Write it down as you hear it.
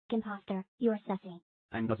imposter. You're sussy.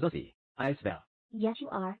 I'm not Sussy, I swear. Yes, you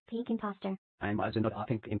are, pink imposter. I'm also not a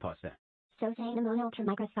pink imposter. So say the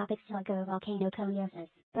ultramicroscopic silicovolcanoconiosis,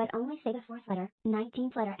 but only say the 4th letter,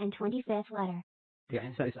 19th letter, and 25th letter. The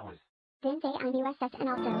answer is ours. Then say I'm USS and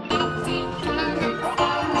also.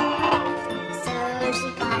 So she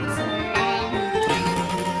got to learn.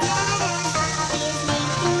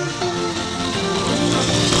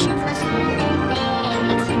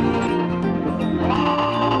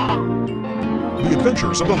 The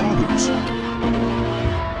Adventures of the Hahoos.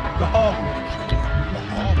 The Hahoos.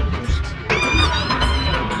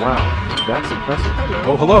 Wow, that's impressive.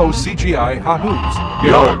 Oh, hello, CGI Hahoos.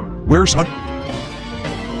 Yo! Where's Hunt?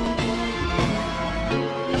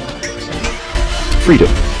 Freedom.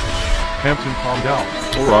 Hampton, calm down.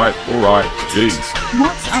 Alright. Jeez.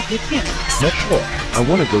 What's up with him? Not sure. I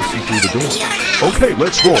want to go see through the door. Okay,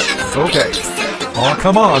 let's roll. Okay. Aw,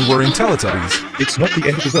 come on, we're in Teletubbies. It's not the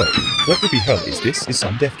end of the world. What would be hell is this is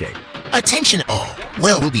some death game. Attention all.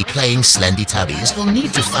 Well, we'll be playing Slendy Tubbies. We'll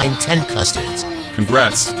need to find 10 custards.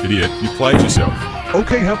 Congrats, idiot. You played yourself.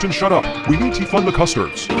 Okay, Hampton, shut up. We need to fund the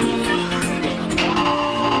custards.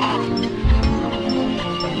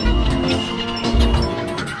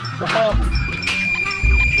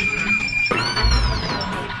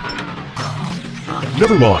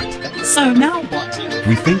 Never mind. So now what?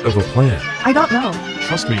 We think of a plan. I don't know.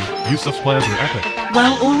 Trust me, Yusuf's plans are epic.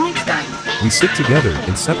 Well, alright then. We stick together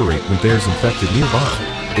and separate when there's infected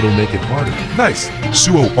nearby. It'll make it harder. Nice.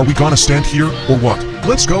 Suo, are we gonna stand here, or what?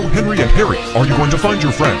 Let's go, Henry and Harry. Are you going to find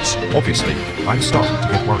your friends? Obviously, I'm starting to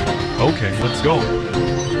get worried. Okay, let's go.